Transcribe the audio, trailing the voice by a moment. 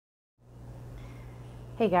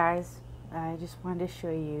Hey guys, I just wanted to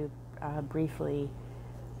show you briefly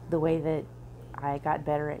the way that I got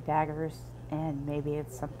better at daggers, and maybe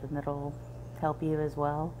it's something that'll help you as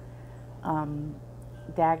well. Um,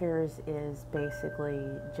 Daggers is basically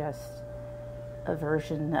just a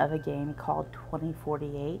version of a game called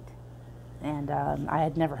 2048, and I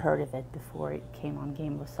had never heard of it before it came on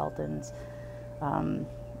Game with Sultans. A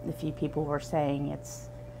few people were saying it's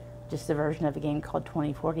just a version of a game called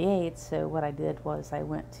 2048. So what I did was I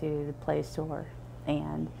went to the Play Store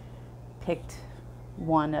and picked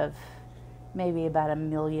one of maybe about a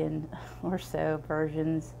million or so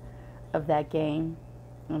versions of that game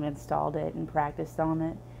and installed it and practiced on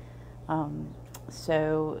it.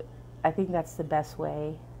 So I think that's the best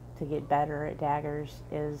way to get better at daggers,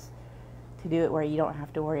 is to do it where you don't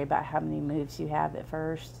have to worry about how many moves you have at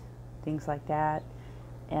first, things like that.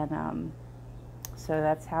 And so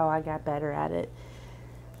that's how I got better at it.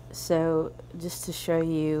 So just to show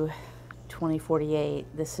you 2048,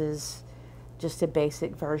 this is just a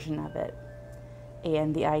basic version of it.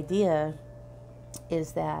 And the idea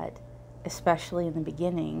is that, especially in the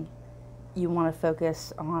beginning, you want to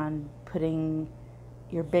focus on putting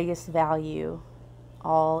your biggest value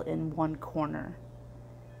all in one corner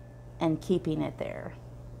and keeping it there.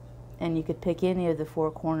 And you could pick any of the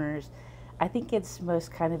four corners. I think it's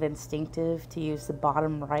most kind of instinctive to use the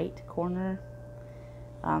bottom right corner.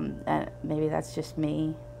 Maybe that's just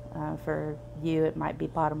me. For you, it might be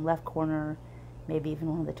bottom left corner, maybe even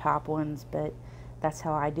one of the top ones, but that's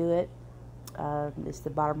how I do it, is the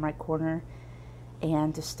bottom right corner.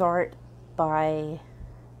 And to start by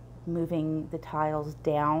moving the tiles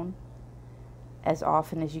down as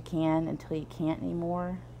often as you can until you can't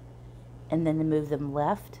anymore, and then to move them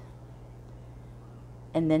left,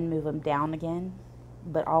 and then move them down again,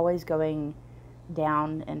 but always going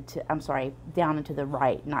down down and to the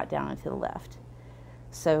right, not down and to the left.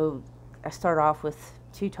 So I start off with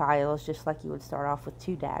two tiles, just like you would start off with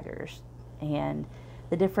two daggers. And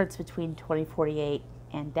the difference between 2048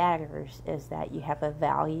 and daggers is that you have a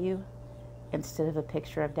value instead of a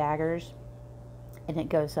picture of daggers, and it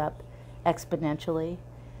goes up exponentially.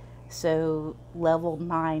 So level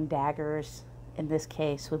 9 daggers in this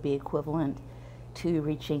case would be equivalent to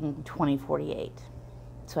reaching 2048.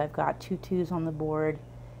 So I've got two twos on the board.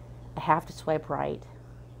 I have to swipe right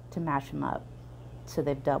to match them up, so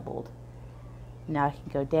they've doubled. Now I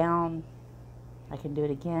can go down, I can do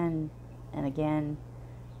it again and again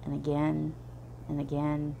and again and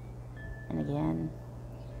again and again,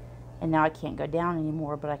 and now I can't go down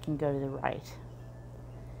anymore, but I can go to the right.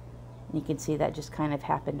 And you can see that just kind of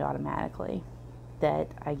happened automatically, that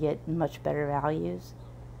I get much better values.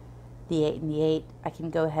 The 8 and the 8, I can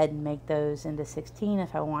go ahead and make those into 16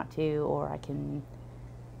 if I want to, or I can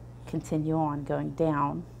continue on going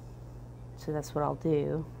down. So that's what I'll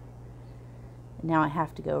do. Now I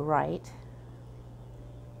have to go right,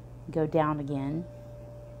 go down again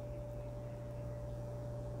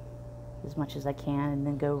as much as I can, and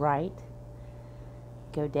then go right,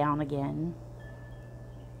 go down again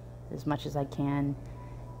as much as I can,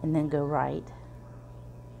 and then go right,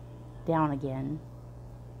 down again,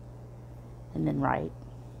 and then right,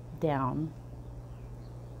 down.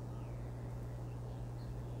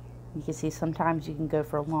 You can see sometimes you can go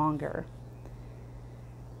for longer,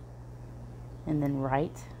 and then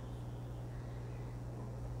right,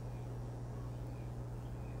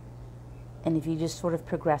 and if you just sort of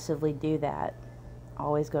progressively do that,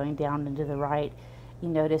 always going down and to the right, you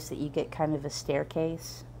notice that you get kind of a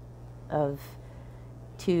staircase of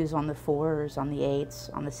twos on the 4s, on the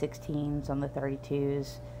 8s, on the 16s, on the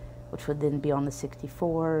 32s, which would then be on the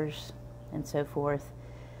 64s, and so forth.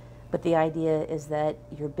 But the idea is that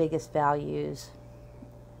your biggest values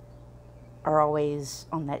are always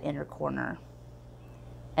on that inner corner,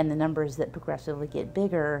 and the numbers that progressively get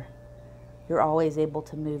bigger, you're always able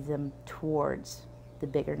to move them towards the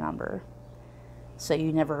bigger number. So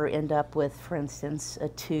you never end up with, for instance, a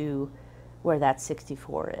 2 where that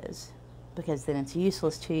 64 is, because then it's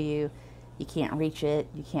useless to you. You can't reach it,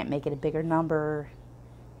 you can't make it a bigger number,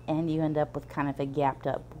 and you end up with kind of a gapped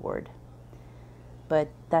up board. But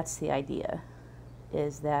that's the idea,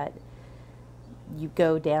 is that you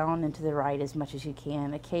go down and to the right as much as you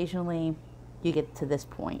can. Occasionally you get to this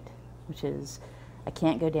point, which is I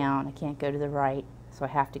can't go down, I can't go to the right, so I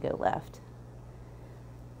have to go left.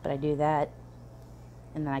 But I do that,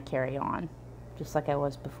 and then I carry on, just like I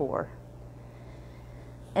was before.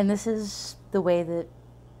 And this is the way that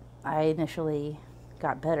I initially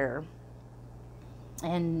got better.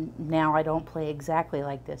 And now I don't play exactly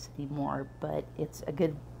like this anymore, but it's a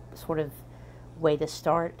good sort of way to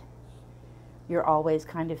start. You're always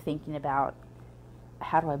kind of thinking about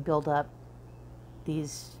how do I build up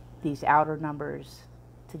these outer numbers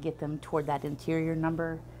to get them toward that interior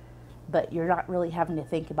number, but you're not really having to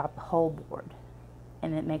think about the whole board,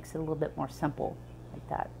 and it makes it a little bit more simple like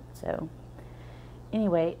that. So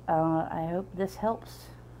anyway, I hope this helps.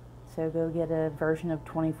 So go get a version of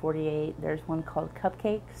 2048. There's one called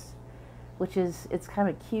Cupcakes, which is, it's kind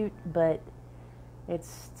of cute, but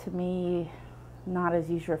it's, to me, not as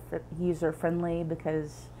user friendly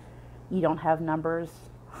because you don't have numbers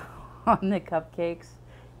on the cupcakes.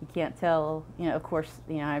 You can't tell, of course,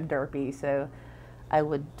 I'm derpy, so I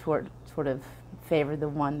would sort of favor the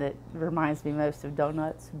one that reminds me most of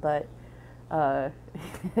donuts, but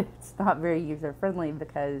it's not very user friendly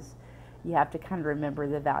because you have to kind of remember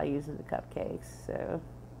the values of the cupcakes, so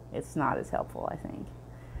it's not as helpful, I think.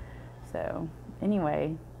 So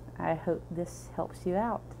anyway, I hope this helps you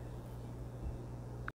out.